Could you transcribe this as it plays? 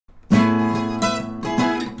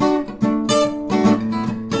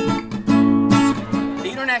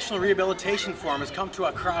International Rehabilitation Forum has come to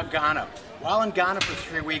Accra, Ghana. While in Ghana for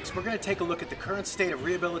 3 weeks, we're going to take a look at the current state of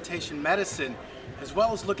rehabilitation medicine, as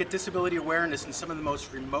well as look at disability awareness in some of the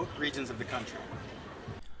most remote regions of the country.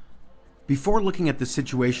 Before looking at the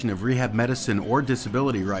situation of rehab medicine or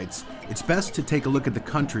disability rights, it's best to take a look at the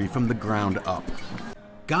country from the ground up.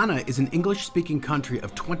 Ghana is an English-speaking country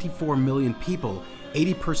of 24 million people,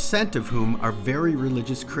 80% of whom are very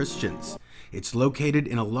religious Christians. It's located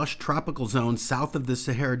in a lush tropical zone south of the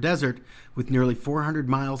Sahara Desert with nearly 400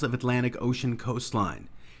 miles of Atlantic Ocean coastline.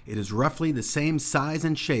 It is roughly the same size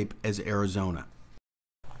and shape as Arizona.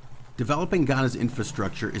 Developing Ghana's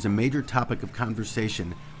infrastructure is a major topic of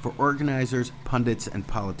conversation for organizers, pundits, and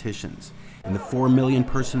politicians. In the 4 million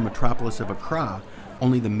person metropolis of Accra,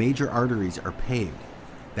 only the major arteries are paved.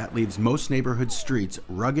 That leaves most neighborhood streets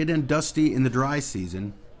rugged and dusty in the dry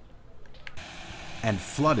season and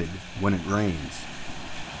flooded when it rains.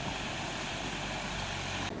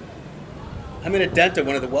 I'm in Adenta,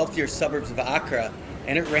 one of the wealthier suburbs of Accra,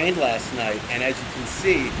 and it rained last night, and as you can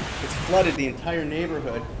see, it's flooded the entire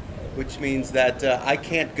neighborhood, which means that I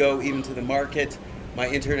can't go even to the market, my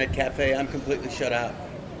internet cafe, I'm completely shut out.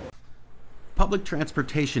 Public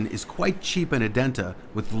transportation is quite cheap in Adenta,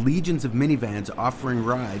 with legions of minivans offering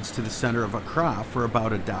rides to the center of Accra for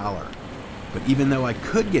about $1. But even though I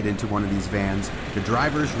could get into one of these vans, the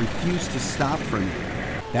drivers refuse to stop for me.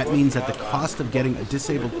 That means that the cost of getting a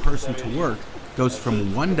disabled person to work goes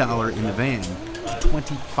from $1 in the van to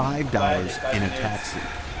 $25 in a taxi.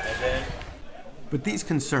 But these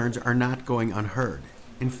concerns are not going unheard.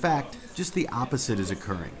 In fact, just the opposite is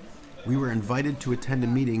occurring. We were invited to attend a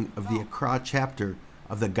meeting of the Accra chapter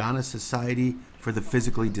of the Ghana Society for the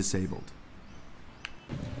Physically Disabled.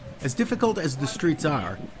 As difficult as the streets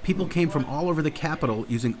are, people came from all over the capital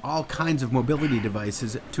using all kinds of mobility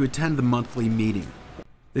devices to attend the monthly meeting.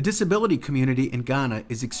 The disability community in Ghana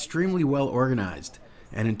is extremely well organized,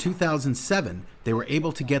 and in 2007, they were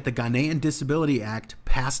able to get the Ghanaian Disability Act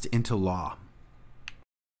passed into law.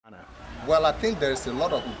 Well, I think there is a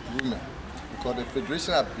lot of improvement because the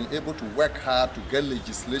Federation has been able to work hard to get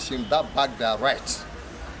legislation that back their rights.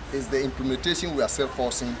 It's the implementation we are still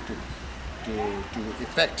forcing to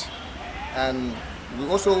effect. And we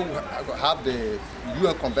also have the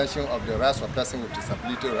UN Convention of the Rights of Persons with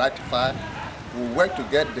Disability ratified. We work to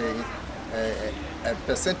get a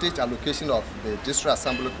percentage allocation of the District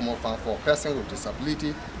Assembly Common Fund for persons with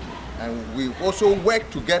disability. And we also work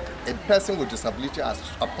to get a person with disability as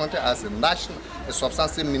appointed as a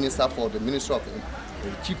substantive minister for the Ministry of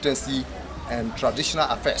Chieftaincy and Traditional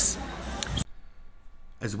Affairs.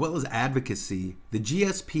 As well as advocacy, the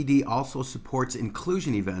GSPD also supports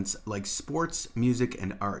inclusion events like sports, music,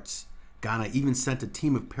 and arts. Ghana even sent a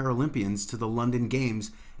team of Paralympians to the London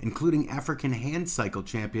Games, including African hand cycle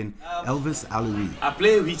champion Elvis Aloui. I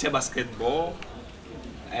play wheelchair basketball,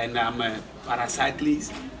 and I'm a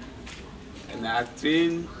paracyclist, and I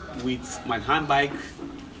train with my hand bike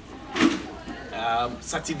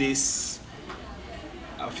Saturdays,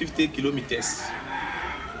 50 kilometers.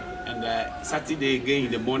 And Saturday again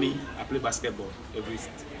in the morning, I play basketball every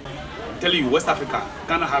Saturday. I'm telling you, West Africa,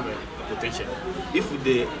 Ghana have a potential. If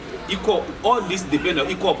the equal, all this depends on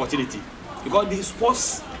equal opportunity. Because the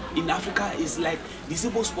sports in Africa is like,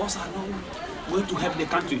 disabled sports are not going to help the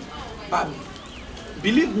country. But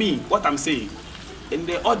believe me, what I'm saying, in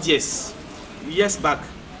the audience, years back,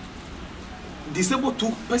 person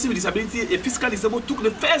with disability, a physical disabled took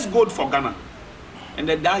the first gold for Ghana. And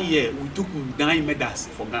then that year, we took 9 medals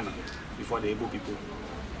for Ghana before the able people.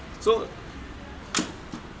 So,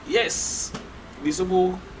 yes, person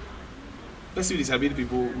with disability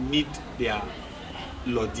people need their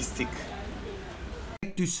logistic.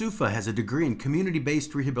 Dusufa has a degree in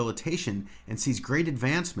community-based rehabilitation and sees great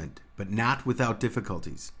advancement, but not without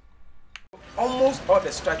difficulties. Almost all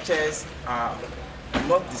the structures are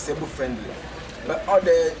not disabled friendly, but all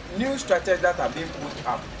the new structures that are being put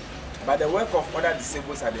up by the work of other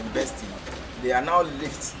disabled at the university, they are now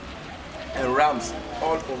lifts and ramps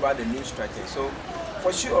all over the new structure. So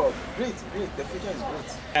for sure, great, the future is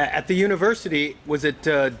great. At the university, was it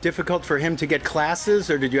difficult for him to get classes,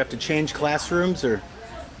 or did you have to change classrooms? Or?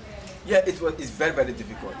 Yeah, it's very, very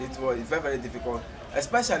difficult. It was very, very difficult,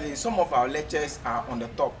 especially some of our lectures are on the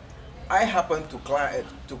top. I happened to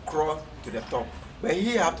crawl to the top, but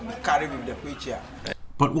he had to be carried with the wheelchair.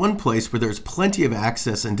 But one place where there's plenty of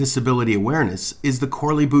access and disability awareness is the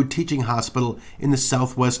Korle-Bu Teaching Hospital in the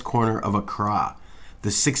southwest corner of Accra. The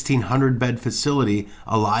 1,600-bed facility,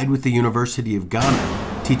 allied with the University of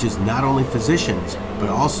Ghana, teaches not only physicians, but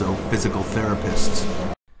also physical therapists.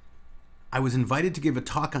 I was invited to give a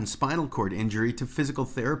talk on spinal cord injury to physical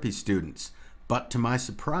therapy students, But to my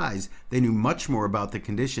surprise, they knew much more about the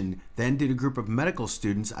condition than did a group of medical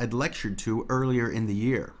students I'd lectured to earlier in the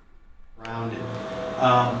year.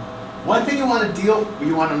 One thing you want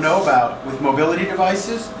to know about with mobility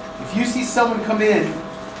devices, if you see someone come in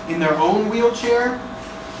their own wheelchair,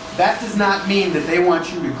 that does not mean that they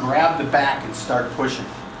want you to grab the back and start pushing.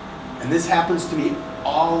 And this happens to me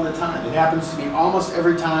all the time. It happens to me almost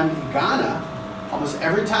every time in Ghana. Almost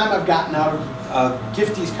every time I've gotten out of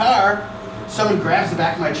Gifty's car, someone grabs the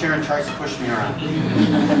back of my chair and tries to push me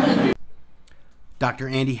around. Dr.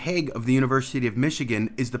 Andy Haig of the University of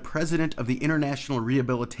Michigan is the president of the International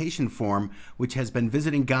Rehabilitation Forum, which has been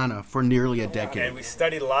visiting Ghana for nearly a decade. And we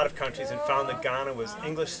studied a lot of countries and found that Ghana was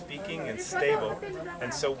English-speaking and stable,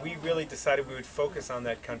 and so we really decided we would focus on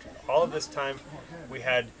that country. All of this time, we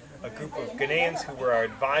had a group of Ghanaians who were our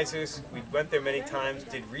advisors. We went there many times,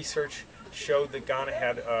 did research, showed that Ghana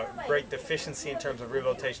had a great deficiency in terms of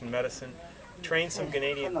rehabilitation medicine, trained some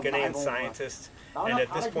Ghanaian scientists, and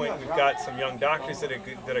at this point we've got some young doctors that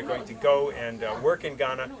are going to go and work in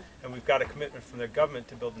Ghana, and we've got a commitment from the government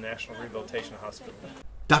to build a national rehabilitation hospital.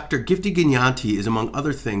 Dr. Gifty Ginyanti is, among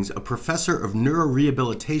other things, a professor of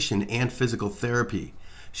neurorehabilitation and physical therapy.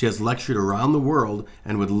 She has lectured around the world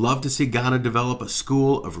and would love to see Ghana develop a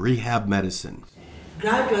school of rehab medicine.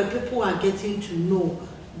 Gradually, people are getting to know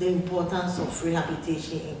the importance of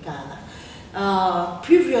rehabilitation in Ghana.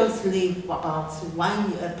 Previously, about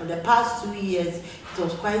 1 year, for the past 2 years, it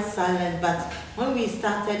was quite silent, but when we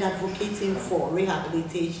started advocating for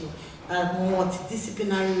rehabilitation,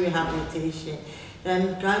 multidisciplinary rehabilitation,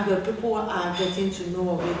 then gradually people are getting to know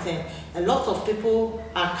of it, and a lot of people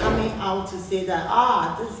are coming out to say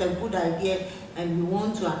that, this is a good idea and we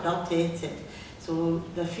want to adopt it. So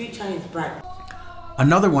the future is bright.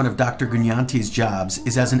 Another one of Dr. Gunyanti's jobs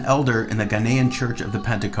is as an elder in the Ghanaian Church of the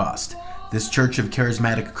Pentecost. This church of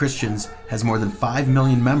charismatic Christians has more than 5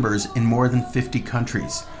 million members in more than 50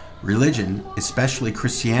 countries. Religion, especially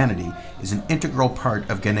Christianity, is an integral part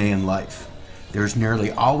of Ghanaian life. There's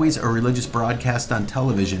nearly always a religious broadcast on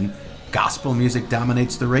television, gospel music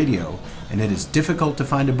dominates the radio, and it is difficult to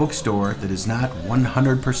find a bookstore that is not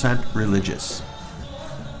 100% religious.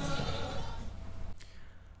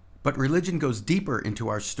 But religion goes deeper into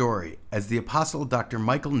our story, as the Apostle Dr.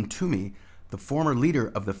 Michael Ntumi, the former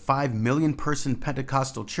leader of the 5 million person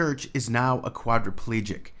Pentecostal church, is now a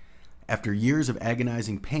quadriplegic. After years of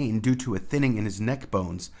agonizing pain due to a thinning in his neck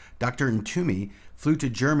bones, Dr. Ntumi flew to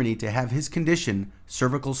Germany to have his condition,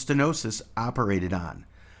 cervical stenosis, operated on.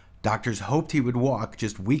 Doctors hoped he would walk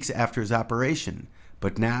just weeks after his operation,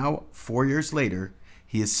 but now, 4 years later,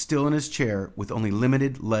 he is still in his chair with only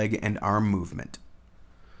limited leg and arm movement.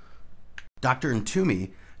 Dr.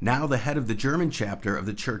 Ntumi, now the head of the German chapter of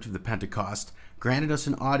the Church of the Pentecost, granted us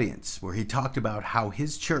an audience where he talked about how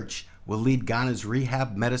his church will lead Ghana's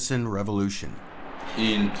rehab medicine revolution.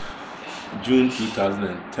 In June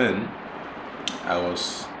 2010, I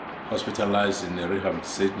was hospitalized in a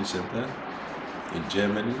rehabilitation center in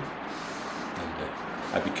Germany, and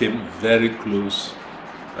I became very close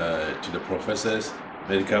to the professors,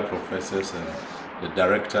 medical professors, and the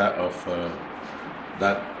director of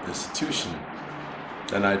that institution.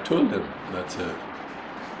 And I told them that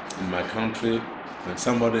in my country, when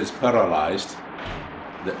somebody is paralyzed,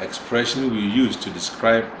 the expression we use to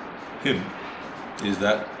describe him is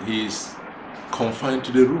that he is confined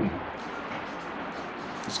to the room.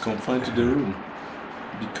 He's confined to the room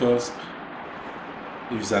because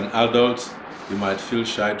if he's an adult, he might feel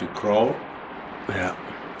shy to crawl. Yeah.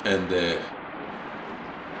 And there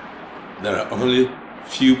are only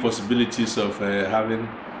few possibilities of having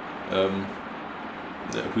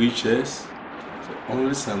wheelchairs. So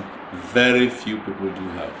only some very few people do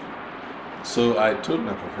have. So I told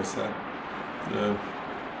my professor,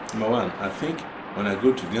 number one, I think when I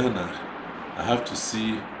go to Ghana, I have to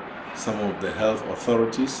see some of the health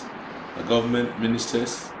authorities, the government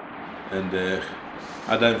ministers, and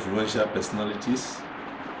other influential personalities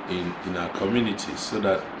in our community, so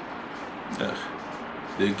that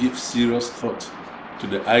they give serious thought to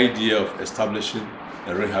the idea of establishing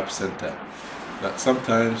a rehab center. That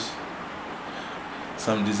sometimes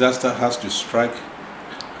some disaster has to strike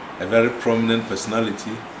a very prominent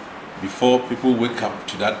personality before people wake up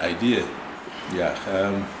to that idea. Yeah,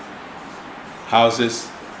 houses,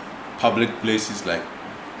 public places like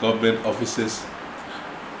government offices,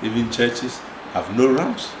 even churches have no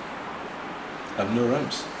ramps.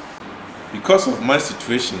 Because of my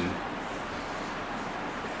situation,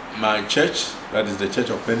 my church, that is the Church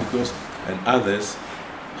of Pentecost, and others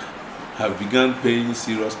have begun paying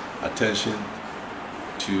serious attention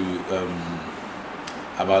to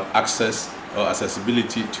about access or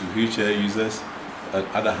accessibility to wheelchair users and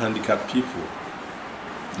other handicapped people.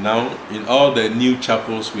 Now, in all the new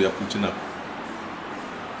chapels we are putting up,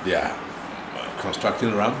 they are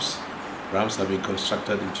constructing ramps. Ramps have been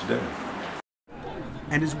constructed into them.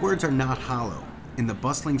 And his words are not hollow. In the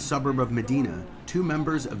bustling suburb of Medina, 2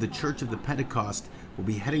 members of the Church of the Pentecost will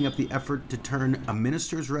be heading up the effort to turn a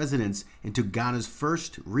minister's residence into Ghana's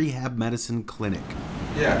first rehab medicine clinic.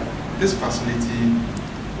 Yeah, this facility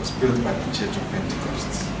was built by the Church of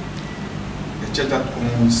Pentecost. The church that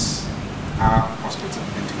owns our hospital,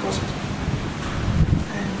 Pentecost.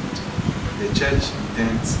 And the church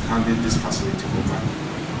intends handing this facility over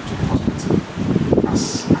to the hospital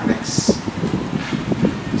as annex.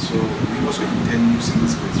 So we also intend using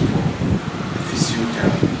this place for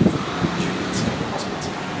physiotherapy units at the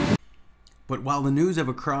hospital. But while the news of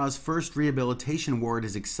Accra's first rehabilitation ward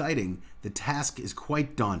is exciting, the task is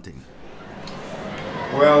quite daunting.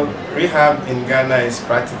 Well, rehab in Ghana is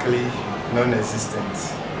practically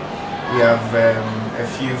non-existent. We have a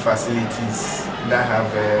few facilities that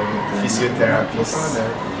have physiotherapists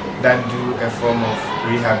that do a form of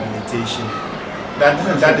rehabilitation.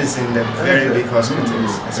 That is in the very big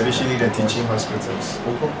hospitals, especially the teaching hospitals,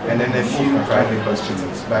 and then a few private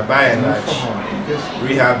hospitals. But by and large,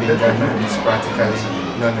 rehab in Ghana is practically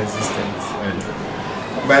non-existent.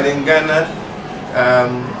 But in Ghana,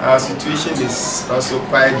 our situation is also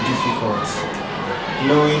quite difficult,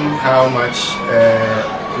 knowing how much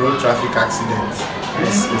road traffic accident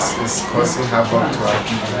is causing havoc to our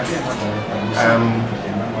people.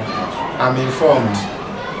 I'm informed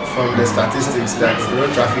from the statistics that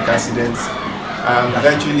road traffic accidents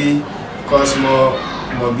eventually cause more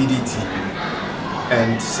morbidity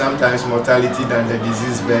and sometimes mortality than the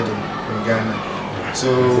disease burden in Ghana.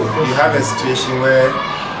 So you have a situation where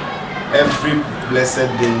every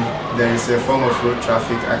blessed day there is a form of road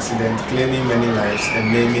traffic accident claiming many lives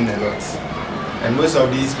and maiming a lot. And most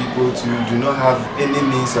of these people too do not have any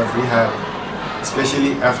means of rehab,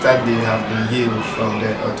 especially after they have been healed from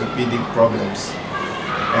the orthopedic problems.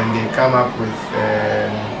 And they come up with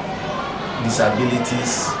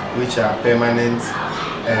disabilities which are permanent,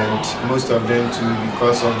 and most of them too,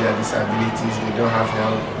 because of their disabilities, they don't have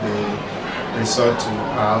help. They resort to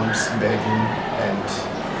alms begging,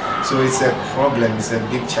 and so it's a problem. It's a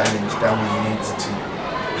big challenge that we need to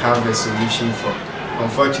have a solution for.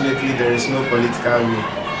 Unfortunately, there is no political will,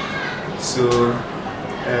 so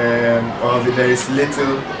or there is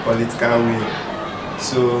little political will.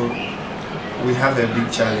 So we have a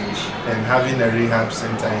big challenge, and having a rehab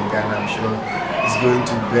center in Ghana, I'm sure, is going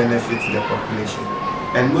to benefit the population.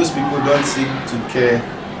 And most people don't seem to care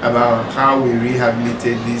about how we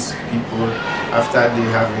rehabilitate these people after they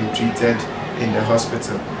have been treated in the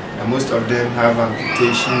hospital. And most of them have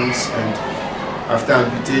amputations, and after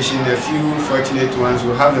amputation, a few fortunate ones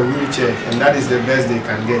will have a wheelchair, and that is the best they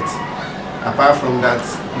can get. Apart from that,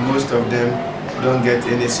 most of them don't get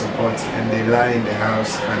any support, and they lie in the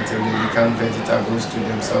house until they become vegetables to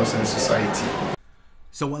themselves and society.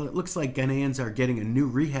 So while it looks like Ghanaians are getting a new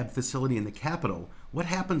rehab facility in the capital, what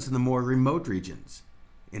happens in the more remote regions?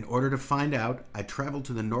 In order to find out, I traveled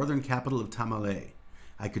to the northern capital of Tamale.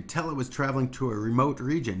 I could tell I was traveling to a remote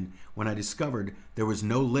region when I discovered there was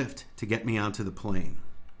no lift to get me onto the plane.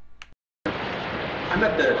 I'm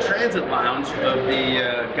at the transit lounge of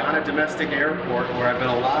the Ghana Domestic Airport, where I've been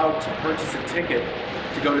allowed to purchase a ticket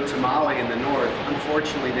to go to Tamale in the north.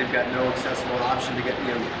 Unfortunately, they've got no accessible option to get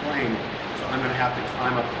me on the plane, so I'm going to have to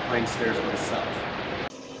climb up the plane stairs myself.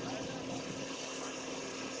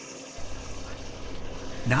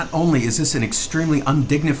 Not only is this an extremely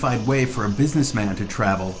undignified way for a businessman to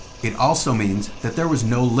travel, it also means that there was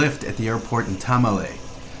no lift at the airport in Tamale.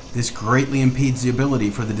 This greatly impedes the ability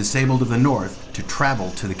for the disabled of the north to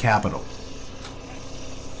travel to the capital.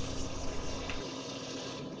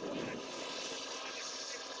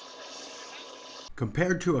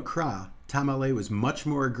 Compared to Accra, Tamale was much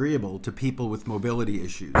more agreeable to people with mobility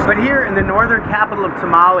issues. But here in the northern capital of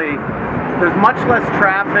Tamale, there's much less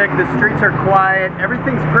traffic, the streets are quiet,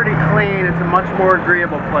 everything's pretty clean, it's a much more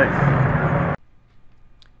agreeable place.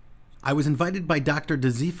 I was invited by Dr.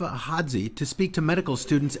 Dazifa Ahadzi to speak to medical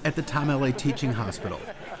students at the Tamale Teaching Hospital.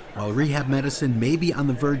 While rehab medicine may be on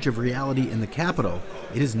the verge of reality in the capital,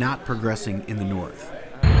 it is not progressing in the north.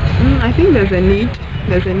 I think there's a need.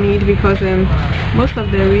 There's a need because most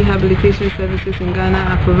of the rehabilitation services in Ghana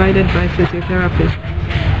are provided by physiotherapists,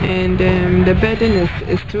 and the burden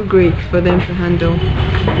is too great for them to handle.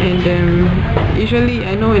 And usually,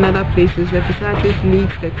 I know in other places, the physiatrist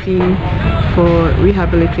leads the team for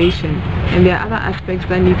rehabilitation, and there are other aspects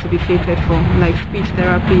that need to be catered for, like speech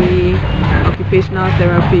therapy, occupational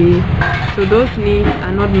therapy. So those needs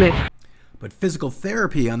are not met. But physical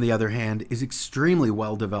therapy, on the other hand, is extremely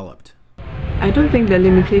well developed. I don't think the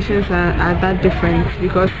limitations are that different,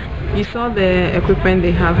 because you saw the equipment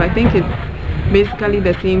they have. I think it's basically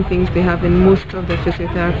the same things they have in most of the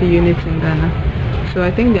physiotherapy units in Ghana. So I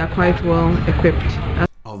think they are quite well equipped.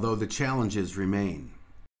 Although the challenges remain.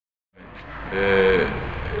 The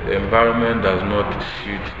environment does not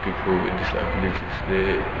suit people with disabilities.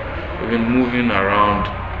 Even moving around,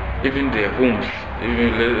 even their homes,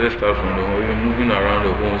 let's start from the home, even moving around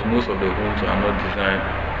the homes, most of the homes are not designed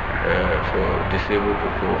for disabled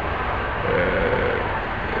people.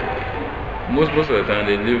 Most of the time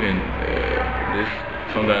they live in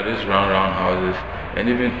sometimes these round houses, and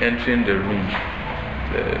even entering the room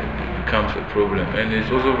becomes a problem. And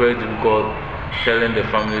it's also very difficult telling the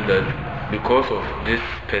family that because of this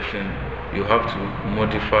person you have to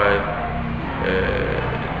modify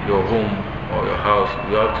your home or your house.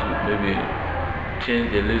 You have to maybe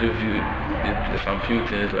change a little few, some few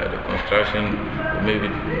things like the construction, maybe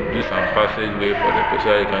do some passageway for the person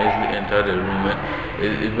so you can easily enter the room.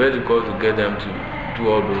 It's very difficult to get them to do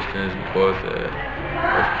all those things because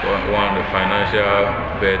of one, the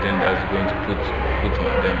financial burden that's going to put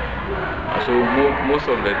on them. And so most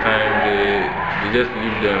of the time they just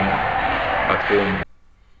leave them at home.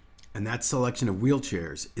 And that selection of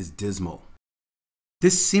wheelchairs is dismal.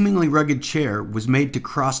 This seemingly rugged chair was made to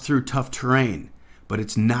cross through tough terrain, but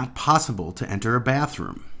it's not possible to enter a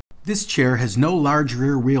bathroom. This chair has no large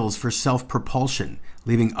rear wheels for self-propulsion,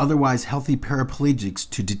 leaving otherwise healthy paraplegics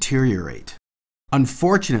to deteriorate.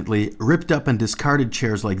 Unfortunately, ripped up and discarded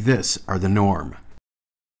chairs like this are the norm.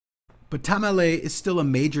 But Tamale is still a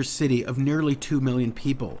major city of nearly 2 million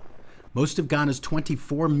people. Most of Ghana's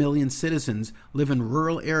 24 million citizens live in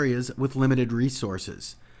rural areas with limited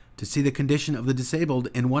resources. To see the condition of the disabled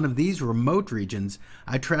in one of these remote regions,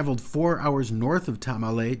 I traveled 4 hours north of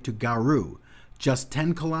Tamale to Garu, just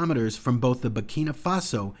 10 kilometers from both the Burkina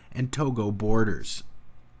Faso and Togo borders.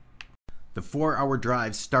 The 4-hour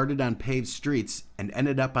drive started on paved streets and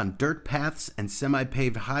ended up on dirt paths and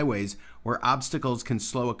semi-paved highways where obstacles can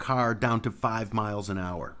slow a car down to 5 miles an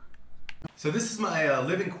hour. So this is my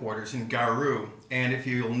living quarters in Garu, and if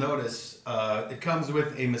you'll notice, it comes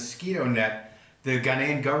with a mosquito net. The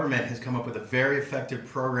Ghanaian government has come up with a very effective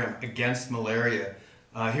program against malaria.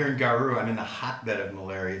 Here in Garu, I'm in the hotbed of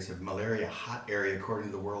malaria. It's a malaria hot area according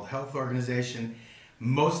to the World Health Organization.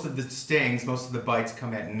 Most of the stings, most of the bites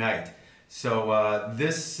come at night. So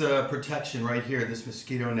this protection right here, this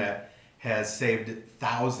mosquito net, has saved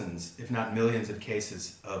thousands, if not millions of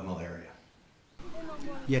cases of malaria.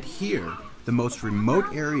 Yet here, the most remote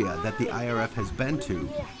area that the IRF has been to,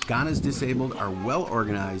 Ghana's disabled are well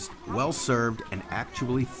organized, well served, and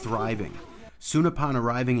actually thriving. Soon upon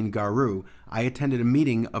arriving in Garu, I attended a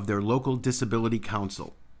meeting of their local disability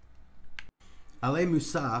council. Ale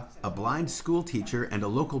Musa, a blind school teacher and a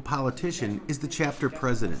local politician, is the chapter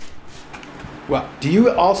president. Well, do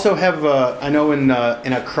you also have, I know in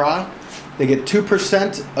Accra, they get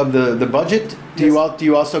 2% of the budget. Do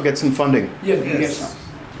you also get some funding? Yes, we get some.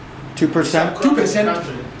 2%?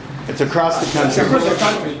 2%. It's across the country. It's across the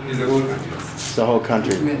country. It's the whole country. It's the whole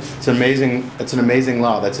country. It's amazing. It's an amazing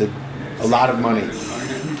law. That's a lot of money.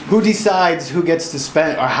 Who decides who gets to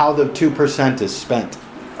spend or how the 2% is spent?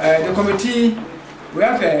 The committee, we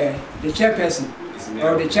have the chairperson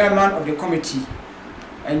or the chairman of the committee,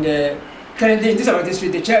 and currently in this our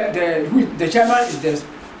district, the chairman is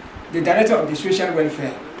the director of the social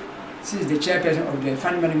welfare. She is the chairperson of the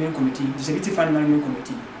fund management committee, disability fund management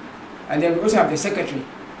committee. And then we also have the secretary.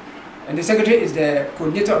 And the secretary is the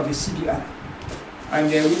coordinator of the CBR. And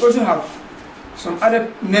we also have some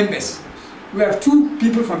other members. We have 2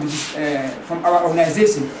 people from our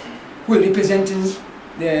organization who are representing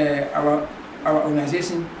our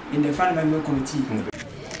organization in the fund management committee.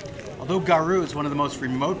 Although Garu is one of the most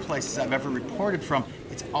remote places I've ever reported from,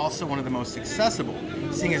 it's also one of the most accessible,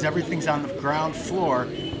 seeing as everything's on the ground floor.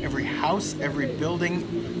 Every house, every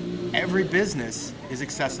building, every business is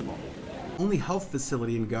accessible. The only health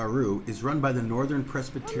facility in Garu is run by the Northern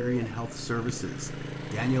Presbyterian Health Services.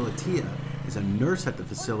 Daniel Atia is a nurse at the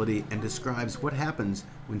facility and describes what happens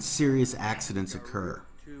when serious accidents occur.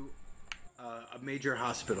 To a major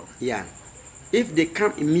hospital. Yeah. If they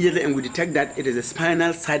come immediately and we detect that it is a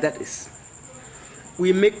spinal side that is,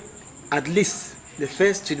 we make at least the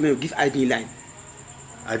first treatment, we give IV line.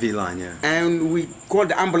 IV line, yeah. And we call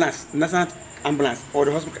the ambulance, national ambulance or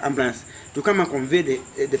the hospital ambulance to come and convey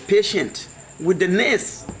the patient with the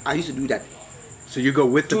nurse. I used to do that. So you go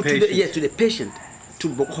with the patient? To the patient to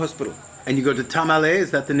Boku Hospital. And you go to Tamale,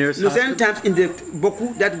 is that the nearest hospital? No, sometimes in the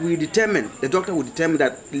Boku that we determine, the doctor will determine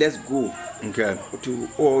that let's go. Okay.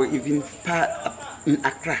 Or even in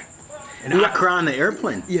Accra. In Accra on the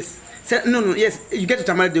airplane? Yes. So, no, yes. You get to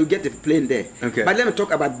Tamale, they will get the plane there. Okay. But let me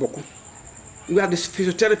talk about Boku. We have this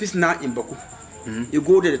physiotherapist now in Boku. You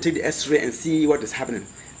go there to take the X-ray and see what is happening.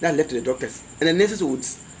 That's left to the doctors. And the nurses would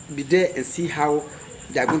be there and see how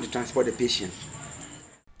they are going to transport the patient.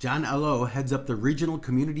 John Allo heads up the regional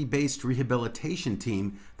community-based rehabilitation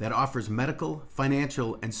team that offers medical,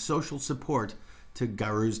 financial, and social support to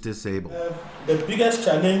Garu's disabled. The biggest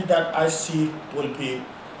challenge that I see will be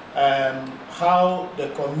how the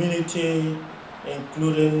community,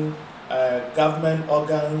 including government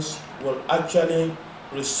organs, will actually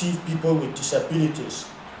receive people with disabilities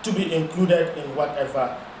to be included in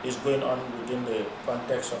whatever is going on within the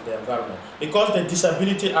context of the environment. Because the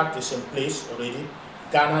Disability Act is in place already,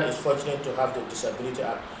 Ghana is fortunate to have the Disability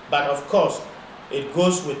Act, but of course it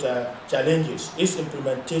goes with challenges. Its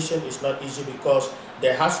implementation is not easy because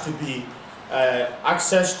there has to be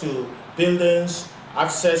access to buildings,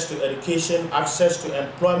 access to education, access to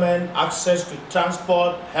employment, access to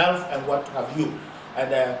transport, health, and what have you.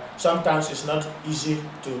 And sometimes it's not easy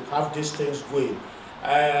to have these things going.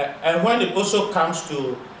 And when it also comes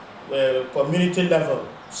to community level,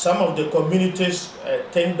 some of the communities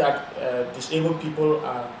think that disabled people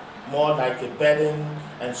are more like a burden,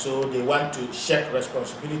 and so they want to shirk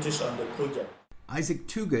responsibilities on the project. Isaac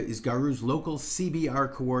Tuga is Garu's local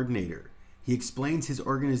CBR coordinator. He explains his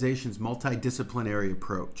organization's multidisciplinary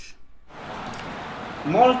approach.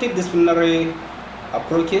 Multidisciplinary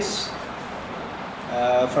approaches,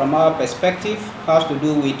 from our perspective, has to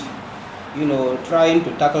do with, trying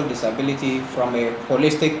to tackle disability from a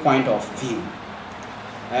holistic point of view.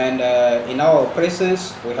 And in our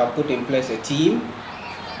operations, we have put in place a team,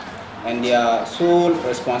 and their sole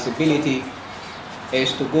responsibility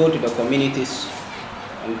is to go to the communities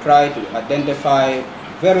and try to identify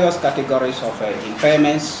various categories of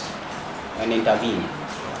impairments and intervene.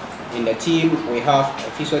 In the team, we have a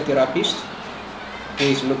physiotherapist who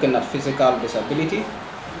is looking at physical disability.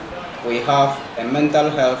 We have a mental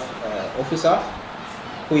health officer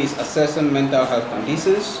who is assessing mental health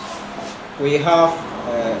conditions. We have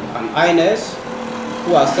an eye nurse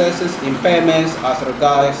who assesses impairments as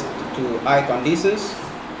regards to eye conditions.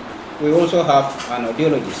 We also have an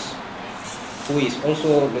audiologist who is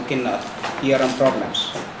also looking at hearing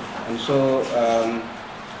problems. And so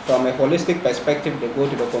from a holistic perspective, they go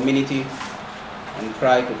to the community and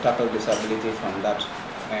try to tackle disability from that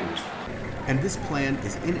end. And this plan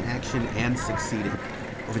is in action and succeeding.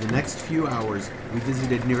 Over the next few hours, we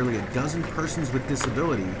visited nearly a dozen persons with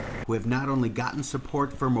disability who have not only gotten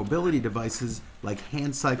support for mobility devices like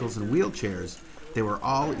hand cycles and wheelchairs, they were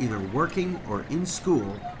all either working or in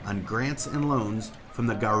school on grants and loans from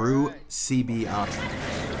the Garu CBR.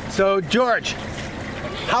 So George,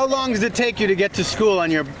 how long does it take you to get to school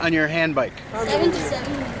on your hand bike?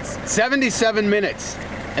 77 minutes. 77 minutes.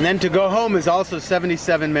 And then to go home is also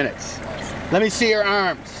 77 minutes. Let me see your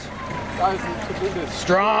arms.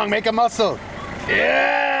 Strong, make a muscle.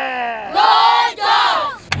 Yeah!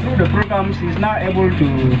 Through the programs, she's now able to,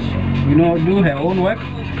 do her own work.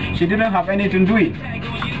 She didn't have anything to do it.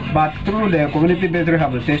 But through the community-based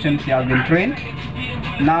rehabilitation, she has been trained.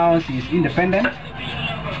 Now she's independent.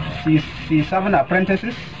 She's having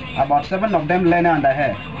apprentices, about 7 of them learning under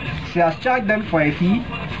her. She has charged them for a fee,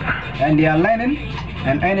 and they are learning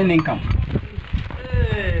and earning income.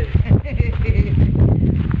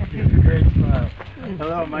 Great smile.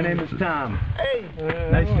 Hello, my name is Tom. Hey.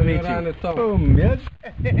 Nice to meet you. Boom, yes.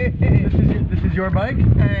 This is your bike?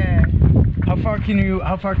 How far can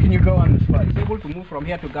you go on this bike? She's able to move from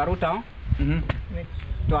here to Garu town,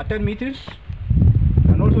 to attend meetings,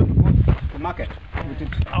 and also to go to market.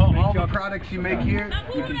 All the products you make here,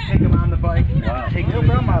 you can take them on the bike. Wow. Take them.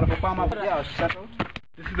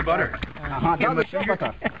 This is the butter. That's the shea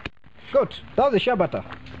butter. Good. That's the shea butter.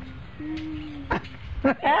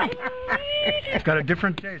 It's got a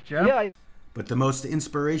different taste, yeah? Yeah. But the most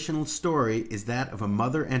inspirational story is that of a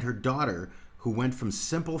mother and her daughter who went from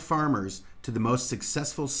simple farmers to the most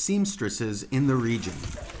successful seamstresses in the region.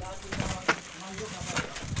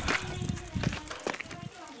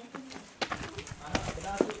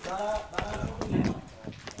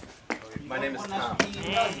 My name is Tom.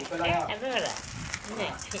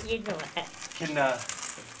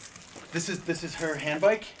 This is her hand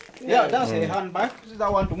bike? Yeah, that's a hand bike. This is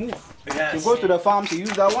that one to move. She goes to the farm, she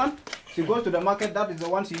uses that one. She goes to the market, that is the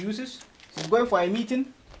one she uses. She's going for a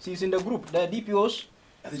meeting. She's in the group, the DPOs.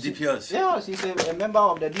 The DPOs? Yeah, she's a member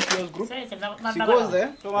of the DPOs group. She goes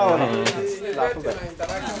there.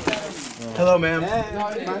 Hello, ma'am.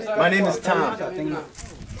 My name is Tom.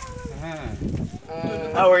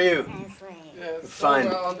 How are you? Fine.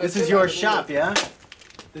 This is your shop, yeah?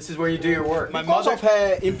 This is where you do your work. Because of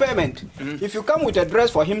her impairment, if you come with a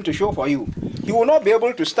dress for him to show for you, he will not be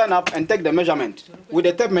able to stand up and take the measurement with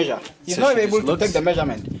a tape measure. He's not able to take the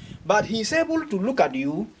measurement. But he's able to look at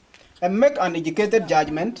you and make an educated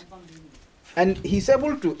judgment, and he's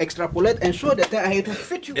able to extrapolate and show the thing, and it will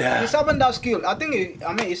fit you. Yeah. He's having that skill. I think,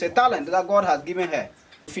 it's a talent that God has given her.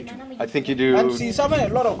 Fit you. I think you do. And she's having a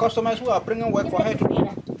lot of customers who are bringing work for her to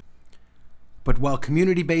do. But while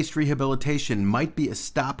community-based rehabilitation might be a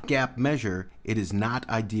stopgap measure, it is not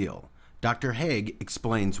ideal. Dr. Haig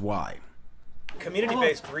explains why.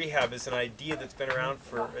 Community-based rehab is an idea that's been around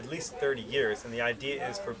for at least 30 years, and the idea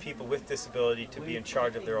is for people with disability to be in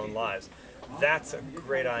charge of their own lives. That's a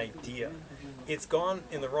great idea. It's gone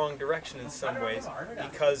in the wrong direction in some ways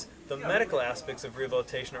because the medical aspects of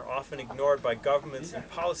rehabilitation are often ignored by governments and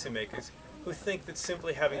policymakers who think that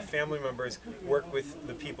simply having family members work with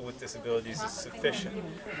the people with disabilities is sufficient.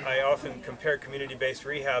 I often compare community-based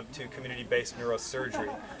rehab to community-based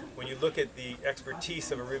neurosurgery. When you look at the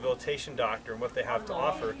expertise of a rehabilitation doctor and what they have to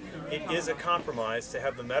offer, it is a compromise to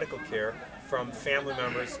have the medical care from family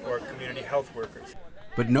members or community health workers.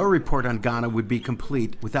 But no report on Ghana would be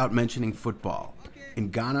complete without mentioning football. In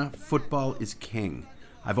Ghana, football is king.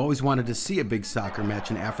 I've always wanted to see a big soccer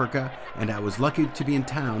match in Africa, and I was lucky to be in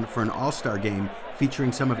town for an all-star game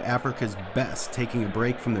featuring some of Africa's best taking a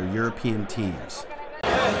break from their European teams.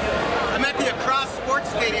 I'm at the Accra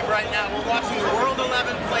Sports Stadium right now. We're watching the World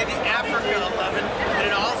 11 play the Africa 11 in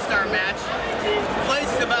an all-star match. The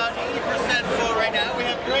place is about 80% full right now. We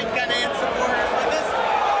have great Ghanaian supporters with us.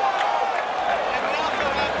 And we also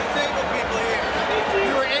have disabled people here.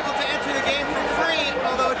 We were able to enter the game for free,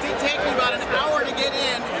 although it did take me about an hour to get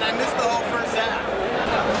in, and I missed the whole first half.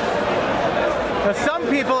 Now, some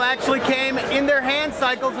people actually came in their hand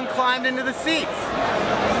cycles and climbed into the seats.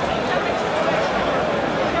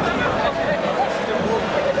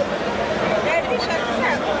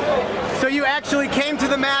 So you actually came to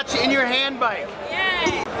the match in your hand bike?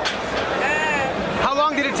 Yeah. How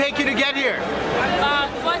long did it take you to get here? About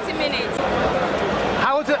 40 minutes.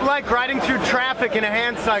 How was it like riding through traffic in a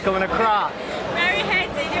hand cycle in Accra? Very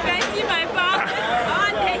hectic. You can see my palm.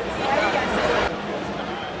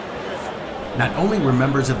 Not only were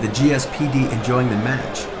members of the GSPD enjoying the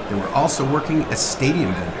match, they were also working as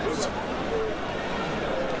stadium vendors.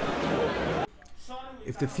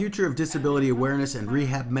 If the future of disability awareness and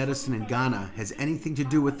rehab medicine in Ghana has anything to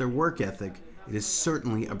do with their work ethic, it is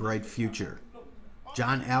certainly a bright future.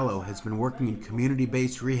 John Allo has been working in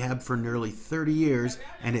community-based rehab for nearly 30 years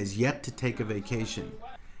and has yet to take a vacation.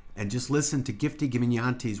 And just listen to Gifty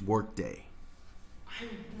Giminyanti's workday. I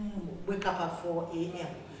wake up at 4 a.m.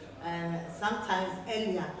 and sometimes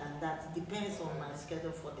earlier than that, depends on my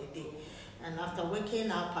schedule for the day. And after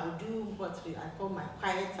waking up, I do what I call my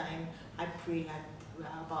quiet time. I pray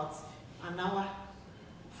about an hour,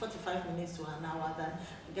 45 minutes to an hour. Then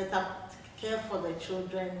I get up, care for the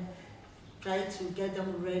children, try to get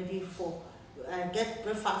them ready for, get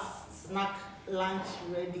breakfast, snack, lunch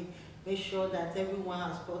ready. Make sure that everyone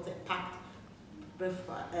has got a packed breakfast,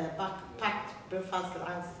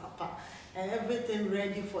 lunch, supper, and everything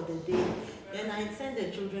ready for the day. Then I send the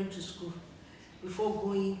children to school before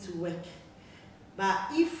going to work.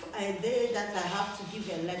 But if a day that I have to give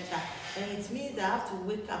a lecture, then it means I have to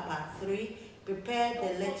wake up at 3, prepare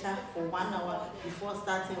the lecture for 1 hour before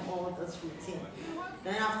starting all this routine.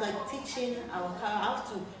 Then after teaching, I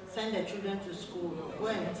have to send the children to school, go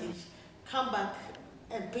and teach, come back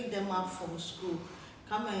and pick them up from school,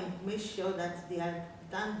 come and make sure that they are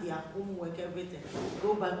done their homework, everything,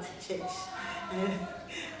 go back to church.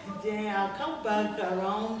 Then I'll come back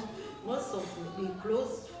around, most of we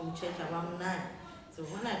close from church around 9. So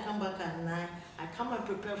when I come back at 9, I come and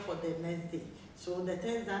prepare for the next day. So the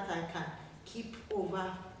things that I can keep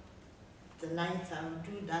over the night, I will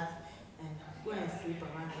do that and go and sleep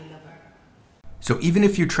around 11. So even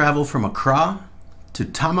if you travel from Accra to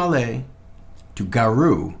Tamale to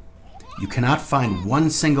Garu, you cannot find one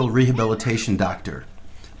single rehabilitation doctor.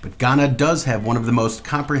 But Ghana does have one of the most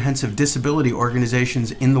comprehensive disability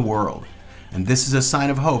organizations in the world. And this is a sign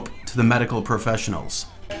of hope to the medical professionals.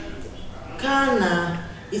 Ghana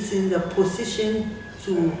is in the position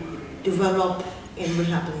to develop in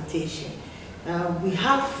rehabilitation. We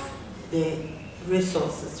have the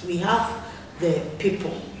resources, we have the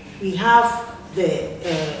people, We have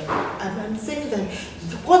I'm saying that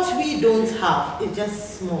what we don't have is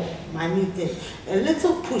just small, minute thing. A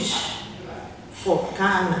little push for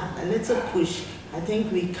Ghana, a little push, I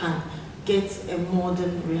think we can get a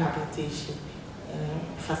modern rehabilitation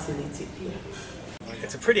facility here.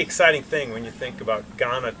 It's a pretty exciting thing when you think about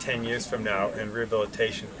Ghana 10 years from now and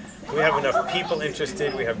rehabilitation. We have enough people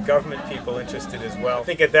interested, we have government people interested as well. I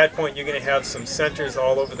think at that point you're going to have some centers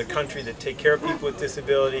all over the country that take care of people with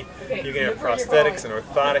disability. You're going to have prosthetics and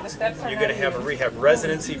orthotics. You're going to have a rehab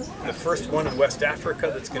residency, the first one in West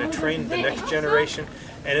Africa that's going to train the next generation.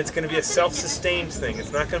 And it's going to be a self-sustained thing.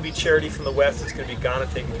 It's not going to be charity from the West, it's going to be Ghana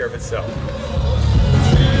taking care of itself.